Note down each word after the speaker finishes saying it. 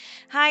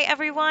Hi,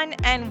 everyone,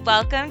 and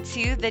welcome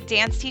to the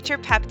Dance Teacher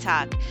Pep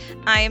Talk.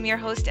 I am your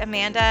host,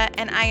 Amanda,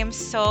 and I am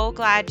so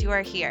glad you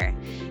are here.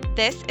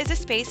 This is a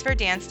space for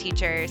dance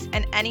teachers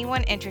and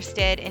anyone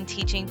interested in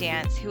teaching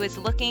dance who is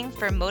looking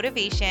for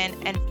motivation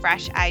and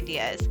fresh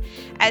ideas.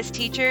 As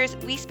teachers,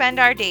 we spend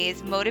our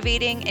days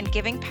motivating and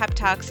giving pep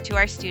talks to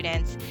our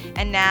students,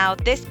 and now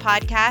this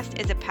podcast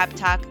is a pep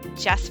talk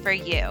just for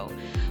you.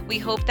 We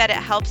hope that it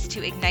helps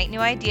to ignite new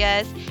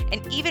ideas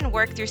and even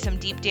work through some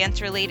deep dance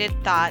related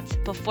thoughts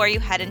before you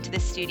head into the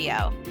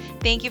studio.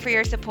 Thank you for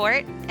your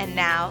support, and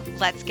now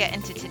let's get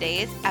into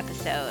today's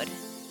episode.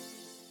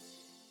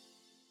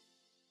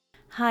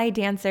 Hi,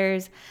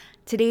 dancers.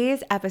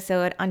 Today's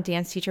episode on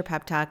Dance Teacher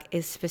Pep Talk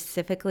is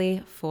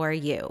specifically for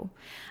you.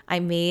 I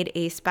made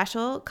a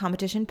special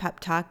competition pep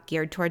talk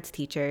geared towards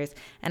teachers,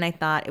 and I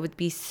thought it would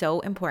be so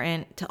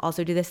important to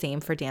also do the same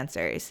for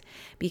dancers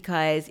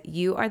because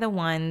you are the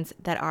ones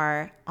that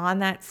are on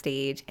that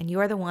stage and you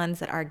are the ones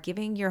that are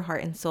giving your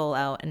heart and soul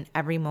out in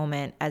every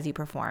moment as you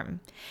perform.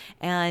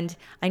 And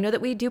I know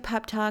that we do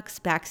pep talks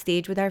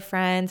backstage with our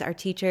friends, our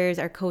teachers,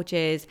 our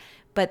coaches,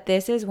 but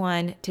this is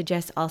one to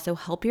just also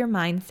help your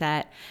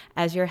mindset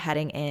as you're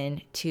heading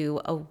into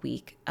a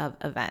week of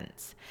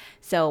events.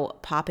 So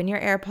pop in your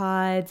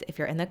AirPods if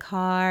you're in the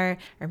car,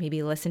 or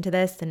maybe listen to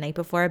this the night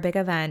before a big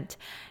event,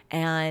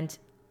 and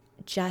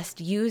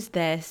just use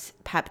this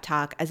pep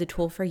talk as a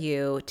tool for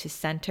you to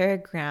center,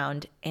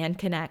 ground, and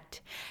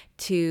connect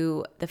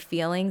to the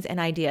feelings and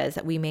ideas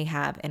that we may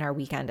have in our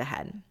weekend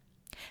ahead.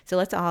 So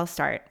let's all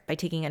start by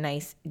taking a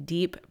nice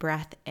deep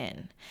breath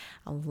in,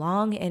 a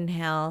long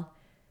inhale,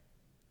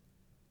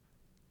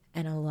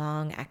 and a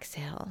long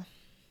exhale.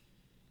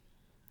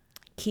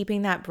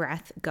 Keeping that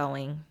breath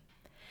going.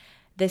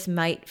 This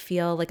might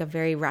feel like a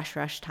very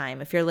rush time.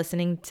 If you're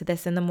listening to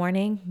this in the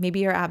morning, maybe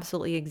you're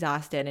absolutely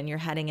exhausted and you're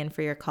heading in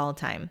for your call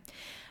time.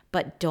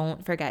 But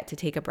don't forget to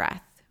take a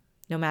breath.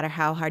 No matter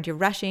how hard you're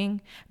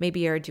rushing, maybe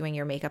you're doing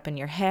your makeup and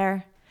your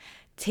hair,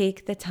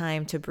 take the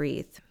time to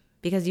breathe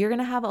because you're going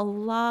to have a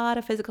lot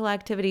of physical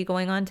activity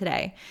going on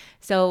today.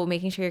 So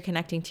making sure you're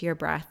connecting to your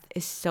breath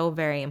is so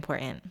very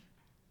important.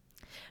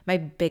 My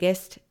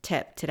biggest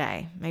tip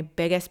today, my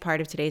biggest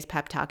part of today's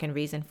pep talk and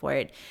reason for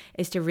it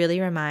is to really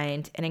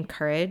remind and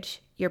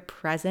encourage your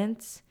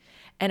presence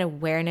and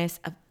awareness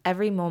of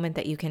every moment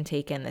that you can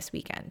take in this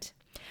weekend.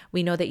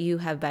 We know that you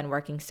have been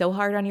working so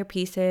hard on your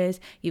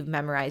pieces, you've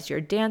memorized your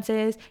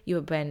dances, you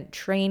have been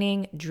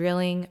training,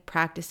 drilling,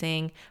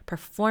 practicing,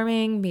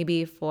 performing,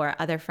 maybe for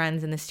other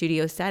friends in the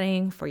studio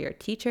setting, for your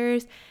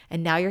teachers,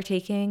 and now you're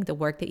taking the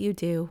work that you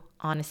do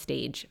on a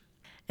stage.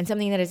 And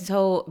something that is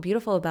so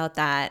beautiful about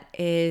that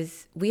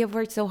is we have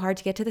worked so hard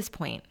to get to this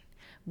point.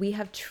 We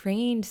have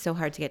trained so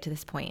hard to get to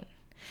this point.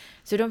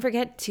 So don't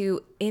forget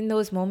to, in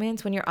those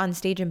moments when you're on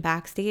stage and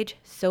backstage,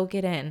 soak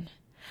it in.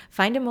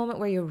 Find a moment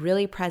where you're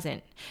really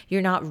present.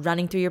 You're not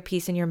running through your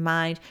piece in your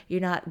mind.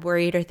 You're not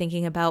worried or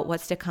thinking about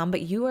what's to come,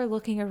 but you are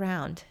looking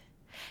around.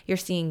 You're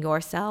seeing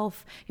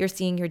yourself, you're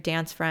seeing your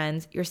dance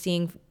friends, you're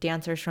seeing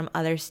dancers from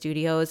other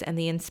studios and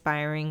the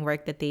inspiring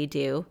work that they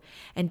do.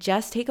 And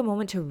just take a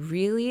moment to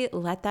really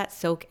let that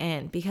soak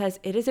in because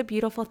it is a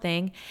beautiful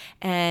thing.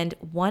 And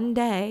one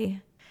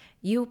day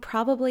you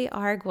probably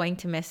are going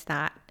to miss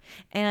that.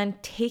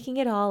 And taking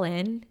it all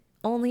in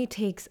only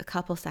takes a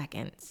couple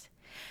seconds.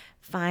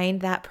 Find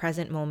that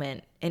present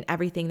moment in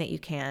everything that you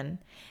can,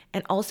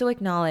 and also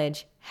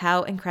acknowledge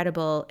how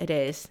incredible it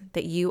is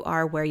that you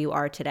are where you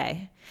are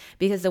today.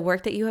 Because the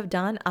work that you have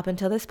done up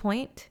until this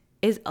point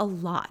is a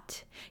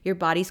lot. Your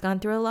body's gone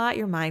through a lot,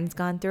 your mind's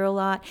gone through a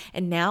lot,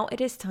 and now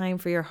it is time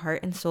for your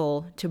heart and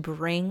soul to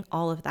bring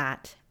all of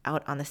that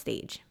out on the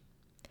stage.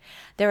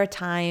 There are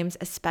times,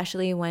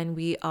 especially when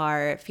we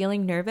are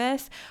feeling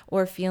nervous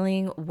or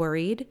feeling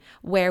worried,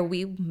 where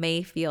we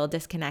may feel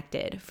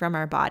disconnected from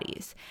our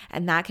bodies.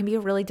 And that can be a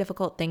really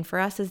difficult thing for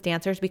us as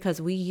dancers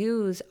because we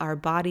use our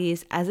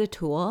bodies as a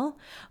tool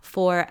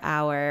for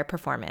our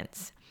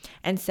performance.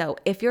 And so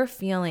if you're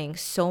feeling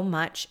so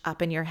much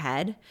up in your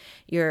head,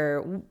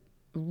 you're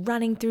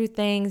running through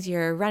things,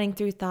 you're running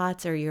through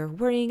thoughts, or you're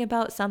worrying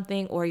about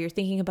something, or you're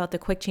thinking about the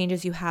quick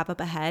changes you have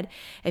up ahead,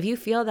 if you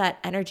feel that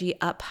energy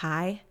up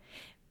high,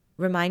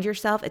 remind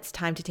yourself it's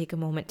time to take a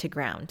moment to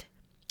ground.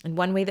 And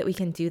one way that we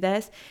can do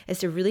this is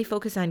to really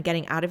focus on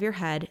getting out of your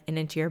head and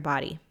into your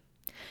body.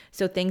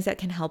 So things that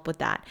can help with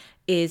that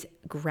is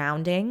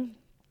grounding,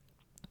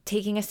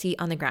 taking a seat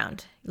on the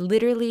ground,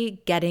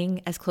 literally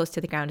getting as close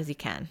to the ground as you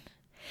can,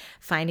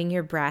 finding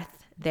your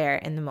breath there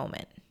in the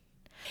moment.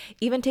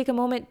 Even take a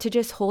moment to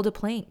just hold a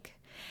plank,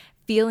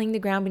 feeling the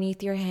ground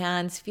beneath your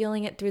hands,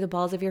 feeling it through the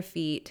balls of your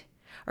feet,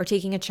 or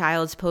taking a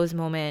child's pose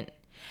moment,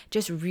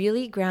 just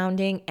really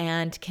grounding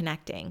and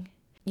connecting.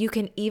 You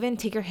can even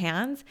take your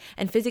hands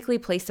and physically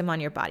place them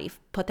on your body,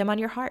 put them on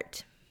your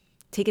heart.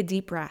 Take a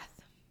deep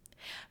breath.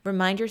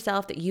 Remind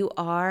yourself that you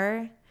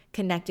are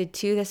connected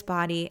to this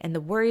body and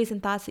the worries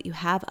and thoughts that you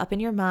have up in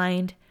your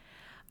mind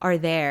are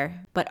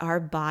there, but our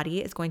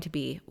body is going to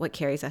be what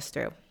carries us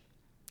through.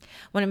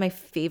 One of my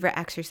favorite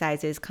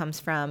exercises comes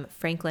from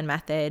Franklin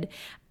Method,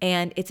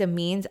 and it's a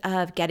means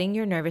of getting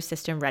your nervous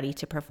system ready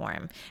to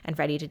perform and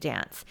ready to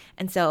dance.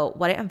 And so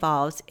what it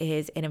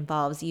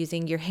involves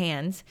using your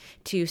hands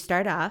to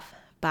start off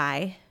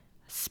by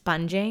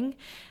sponging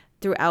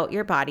throughout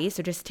your body.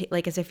 So just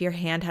like as if your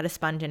hand had a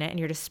sponge in it and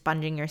you're just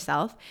sponging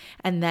yourself,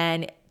 and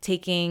then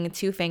taking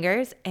 2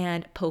 fingers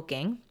and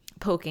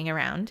poking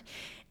around.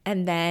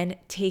 And then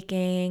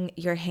taking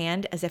your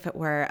hand as if it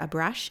were a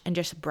brush and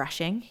just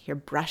brushing. You're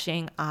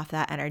brushing off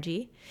that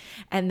energy.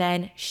 And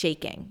then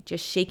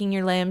just shaking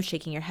your limbs,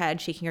 shaking your head,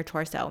 shaking your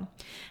torso.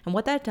 And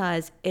what that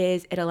does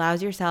is it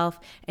allows yourself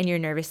and your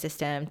nervous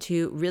system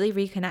to really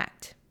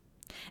reconnect.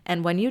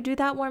 And when you do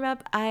that warm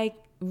up, I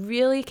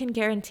really can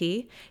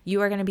guarantee you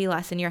are going to be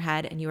less in your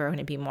head and you are going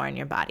to be more in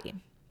your body.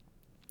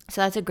 So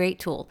that's a great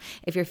tool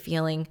if you're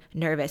feeling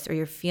nervous or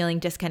you're feeling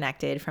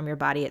disconnected from your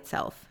body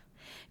itself.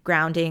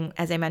 Grounding,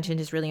 as I mentioned,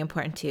 is really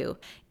important too.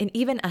 And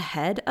even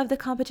ahead of the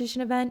competition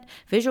event,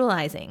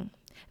 visualizing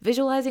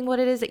what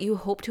it is that you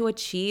hope to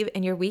achieve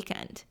in your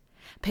weekend.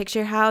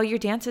 Picture how your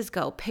dances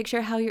go.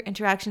 Picture how your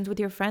interactions with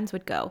your friends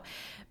would go.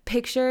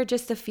 Picture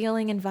just the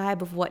feeling and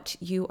vibe of what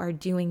you are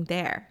doing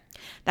there.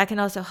 That can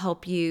also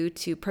help you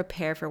to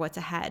prepare for what's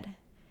ahead.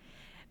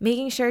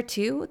 Making sure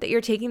too that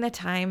you're taking the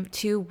time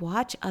to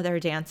watch other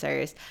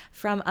dancers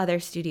from other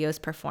studios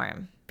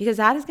perform, because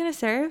that is going to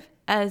serve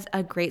as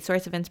a great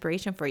source of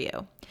inspiration for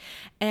you.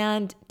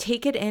 And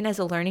take it in as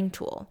a learning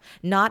tool,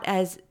 not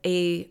as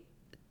a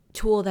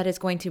tool that is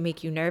going to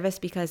make you nervous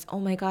because, oh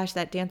my gosh,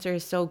 that dancer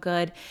is so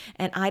good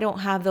and I don't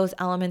have those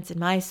elements in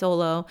my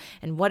solo.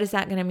 And what is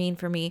that going to mean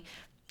for me?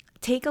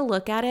 Take a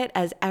look at it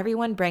as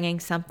everyone bringing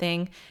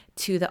something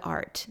to the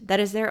art that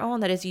is their own,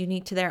 that is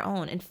unique to their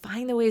own, and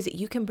find the ways that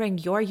you can bring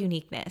your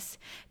uniqueness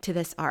to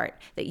this art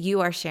that you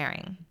are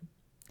sharing.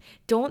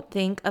 Don't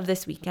think of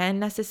this weekend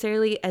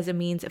necessarily as a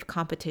means of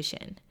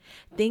competition.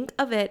 Think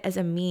of it as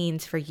a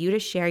means for you to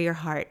share your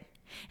heart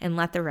and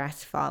let the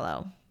rest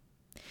follow.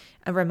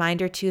 A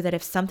reminder too that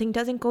if something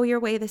doesn't go your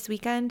way this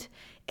weekend,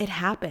 it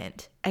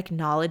happened.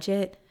 Acknowledge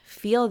it,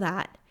 feel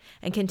that,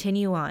 and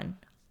continue on.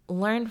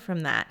 Learn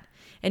from that,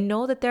 and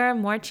know that there are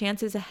more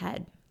chances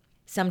ahead.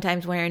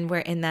 Sometimes when we're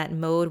in that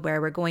mode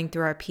where we're going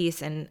through our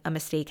piece and a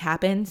mistake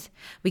happens,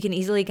 we can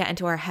easily get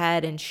into our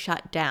head and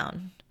shut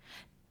down.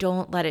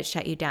 Don't let it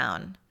shut you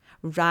down.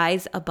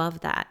 Rise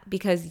above that,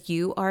 because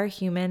you are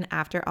human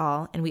after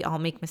all, and we all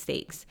make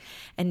mistakes.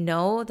 And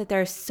know that there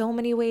are so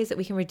many ways that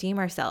we can redeem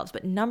ourselves.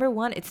 But number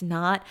one, it's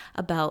not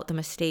about the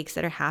mistakes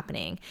that are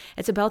happening.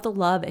 It's about the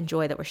love and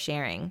joy that we're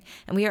sharing.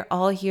 And we are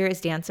all here as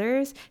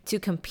dancers to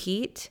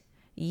compete,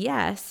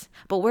 yes,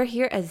 but we're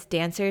here as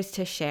dancers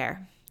to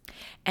share.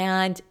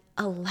 And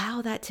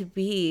allow that to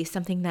be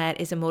something that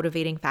is a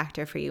motivating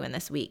factor for you in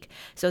this week,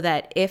 so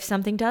that if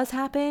something does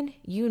happen,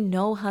 you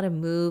know how to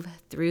move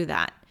through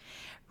that.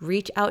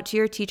 Reach out to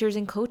your teachers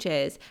and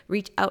coaches.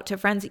 Reach out to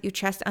friends that you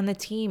trust on the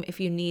team if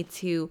you need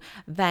to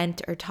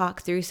vent or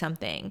talk through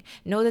something.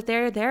 Know that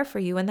they're there for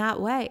you in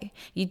that way.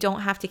 You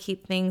don't have to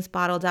keep things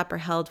bottled up or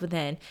held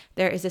within.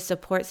 There is a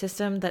support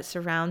system that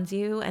surrounds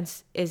you and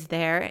is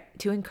there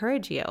to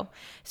encourage you.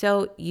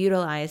 So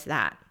utilize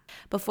that.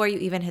 Before you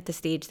even hit the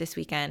stage this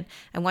weekend,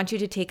 I want you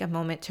to take a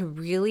moment to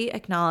really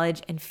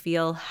acknowledge and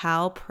feel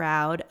how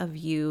proud of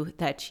you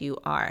that you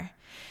are.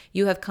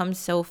 You have come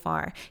so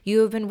far. You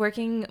have been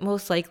working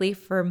most likely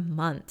for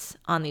months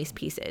on these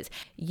pieces.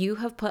 You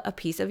have put a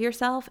piece of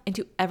yourself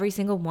into every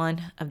single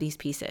one of these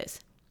pieces.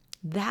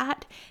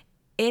 That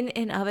in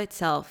and of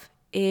itself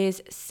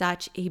is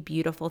such a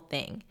beautiful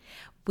thing.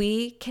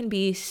 We can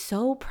be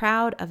so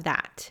proud of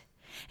that.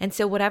 And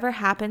so whatever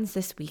happens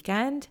this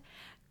weekend,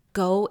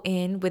 go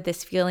in with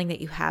this feeling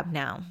that you have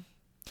now.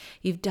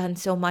 You've done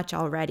so much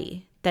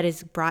already that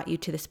has brought you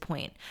to this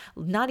point.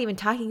 Not even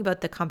talking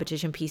about the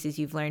competition pieces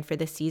you've learned for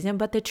this season,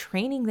 but the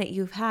training that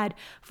you've had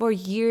for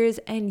years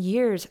and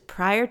years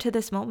prior to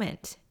this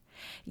moment.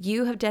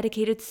 You have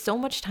dedicated so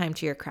much time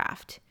to your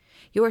craft.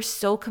 You are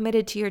so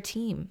committed to your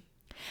team.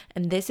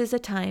 And this is a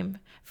time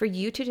for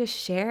you to just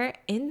share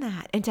in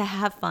that and to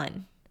have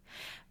fun.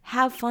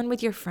 Have fun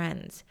with your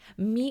friends.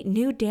 Meet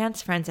new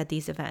dance friends at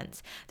these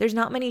events. There's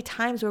not many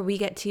times where we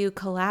get to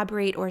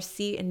collaborate or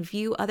see and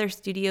view other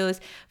studios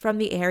from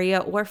the area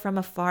or from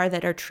afar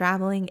that are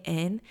traveling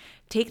in.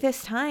 Take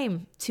this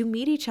time to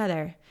meet each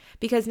other,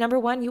 because number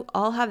one, you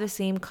all have the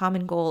same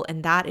common goal,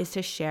 and that is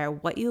to share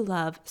what you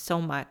love so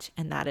much,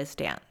 and that is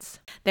dance.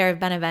 There have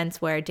been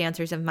events where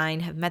dancers of mine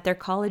have met their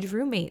college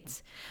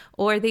roommates,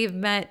 or they've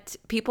met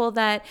people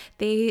that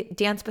they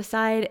dance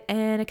beside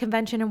in a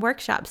convention and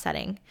workshop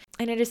setting.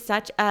 And it is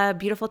such a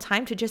beautiful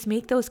time to just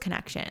make those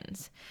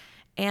connections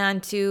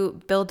and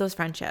to build those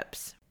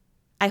friendships.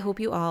 I hope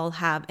you all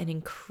have an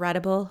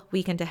incredible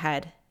weekend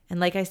ahead. And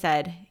like I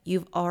said,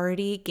 you've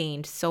already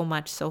gained so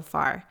much so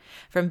far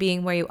from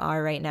being where you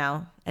are right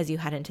now as you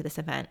head into this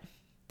event.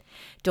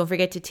 Don't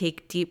forget to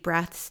take deep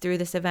breaths through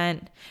this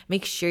event.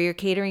 Make sure you're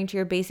catering to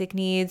your basic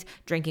needs,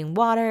 drinking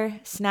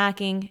water,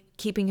 snacking,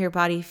 keeping your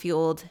body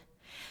fueled.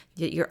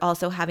 You're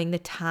also having the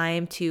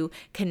time to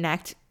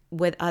connect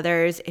with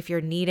others if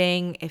you're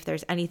needing, if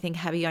there's anything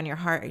heavy on your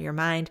heart or your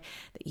mind,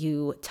 that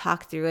you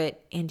talk through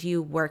it and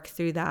you work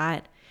through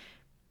that.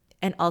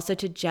 And also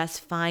to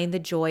just find the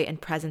joy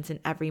and presence in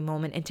every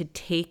moment and to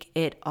take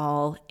it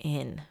all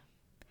in.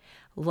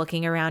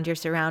 Looking around your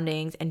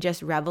surroundings and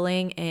just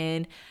reveling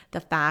in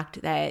the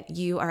fact that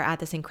you are at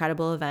this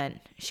incredible event,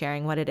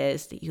 sharing what it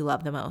is that you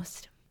love the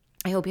most.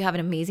 I hope you have an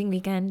amazing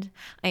weekend.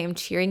 I am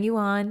cheering you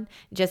on,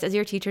 just as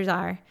your teachers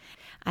are.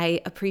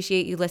 I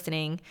appreciate you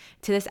listening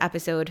to this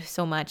episode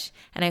so much,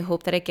 and I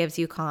hope that it gives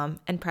you calm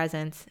and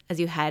presence as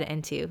you head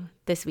into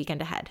this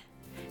weekend ahead.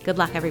 Good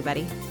luck,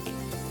 everybody.